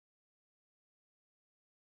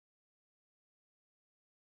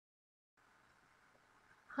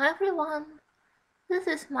Hi everyone, this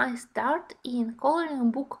is my start in coloring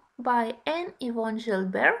book by Yvonne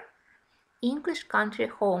Gilbert, English Country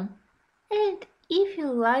Home. And if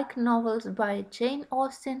you like novels by Jane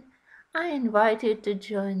Austen, I invite you to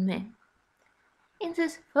join me. In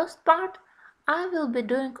this first part, I will be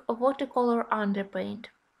doing a watercolor underpaint.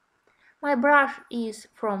 My brush is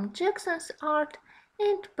from Jackson's Art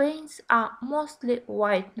and paints are mostly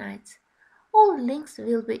white knights. All links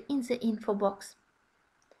will be in the info box.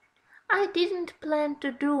 I didn't plan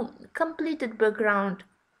to do completed background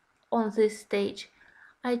on this stage.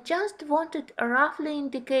 I just wanted to roughly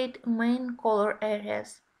indicate main color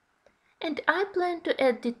areas. And I plan to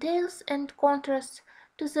add details and contrasts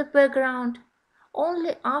to the background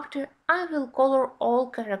only after I will color all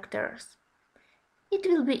characters. It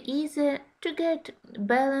will be easier to get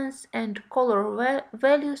balance and color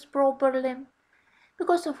values properly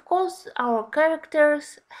because of course our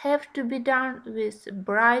characters have to be done with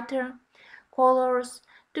brighter colors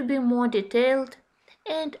to be more detailed,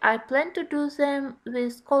 and I plan to do them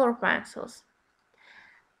with color pencils.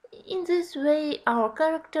 In this way our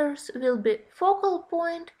characters will be focal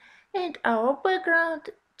point and our background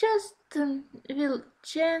just will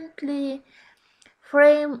gently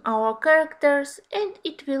frame our characters and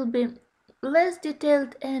it will be less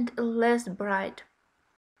detailed and less bright.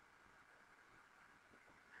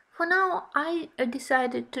 For now, I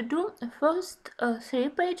decided to do the first 3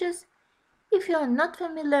 pages. If you are not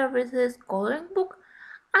familiar with this coloring book,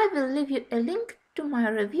 I will leave you a link to my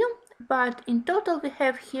review, but in total we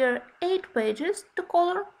have here 8 pages to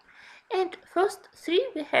color. And first 3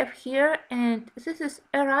 we have here, and this is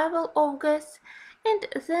arrival of guests, and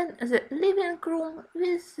then the living room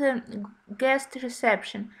with the guest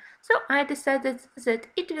reception. So I decided that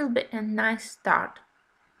it will be a nice start.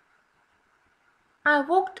 I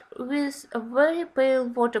worked with very pale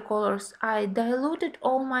watercolors. I diluted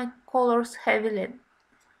all my colors heavily.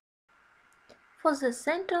 For the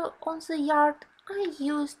center on the yard, I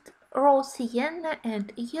used raw sienna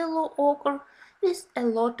and yellow ochre with a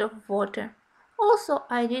lot of water. Also,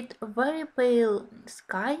 I did a very pale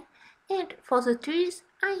sky, and for the trees,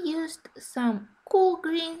 I used some cool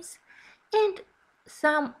greens and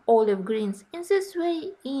some olive greens. In this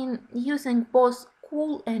way, in using both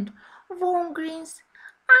cool and warm greens,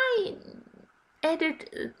 I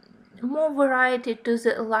added more variety to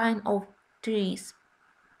the line of trees.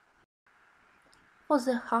 For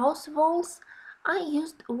the house walls, I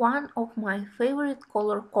used one of my favorite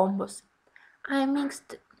color combos. I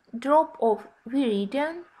mixed drop of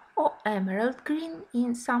viridian or emerald green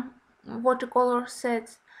in some watercolor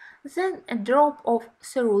sets, then a drop of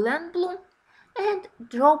cerulean blue and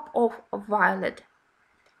drop of violet.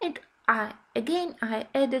 And I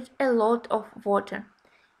added a lot of water.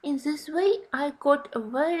 In this way I got a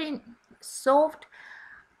very soft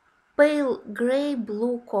pale grey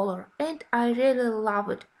blue color and I really love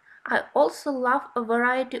it. I also love a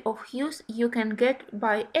variety of hues you can get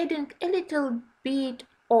by adding a little bit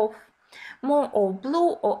of more of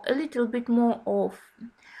blue or a little bit more of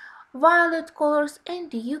violet colors,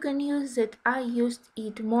 and you can use that. I used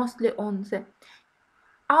it mostly on the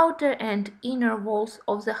outer and inner walls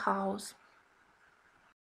of the house.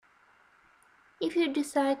 If you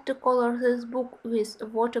decide to color this book with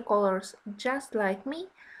watercolors just like me,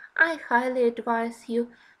 I highly advise you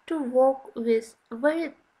to work with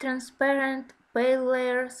very transparent pale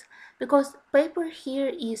layers because paper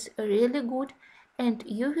here is really good and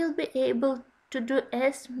you will be able to do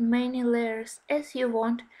as many layers as you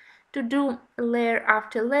want, to do layer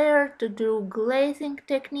after layer, to do glazing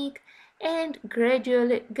technique and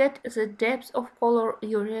gradually get the depth of color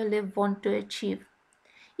you really want to achieve.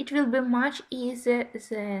 It will be much easier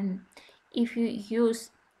than if you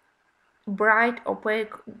use bright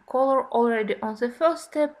opaque color already on the first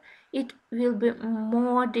step. It will be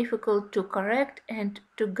more difficult to correct and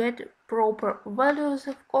to get proper values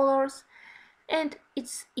of colors, and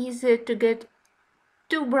it's easier to get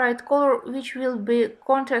too bright color which will be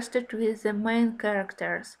contrasted with the main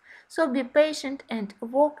characters. So be patient and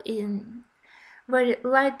work in very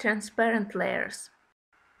light transparent layers.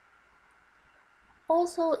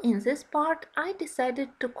 Also in this part I decided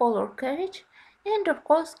to color carriage, and of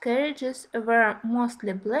course carriages were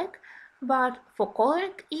mostly black, but for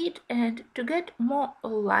coloring it and to get more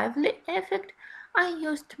lively effect I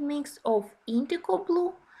used mix of indigo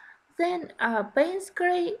blue, then Payne's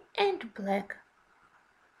grey and black.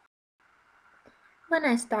 When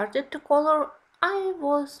I started to color, I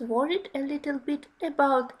was worried a little bit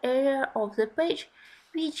about area of the page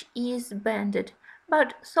which is banded,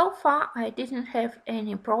 but so far I didn't have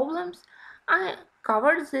any problems. I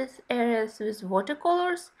covered these areas with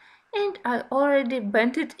watercolors and I already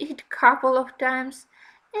bent it a couple of times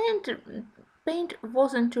and paint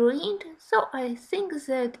wasn't ruined, so I think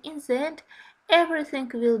that in the end everything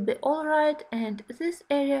will be alright and this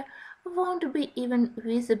area won't be even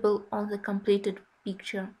visible on the completed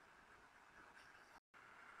picture.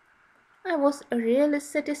 I was really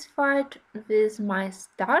satisfied with my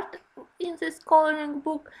start in this coloring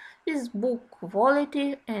book, with book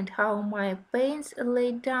quality and how my paints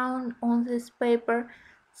laid down on this paper,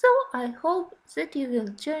 so I hope that you will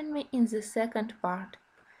join me in the second part.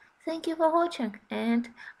 Thank you for watching and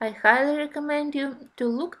I highly recommend you to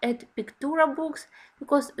look at Pictura books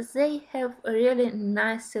because they have a really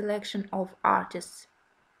nice selection of artists.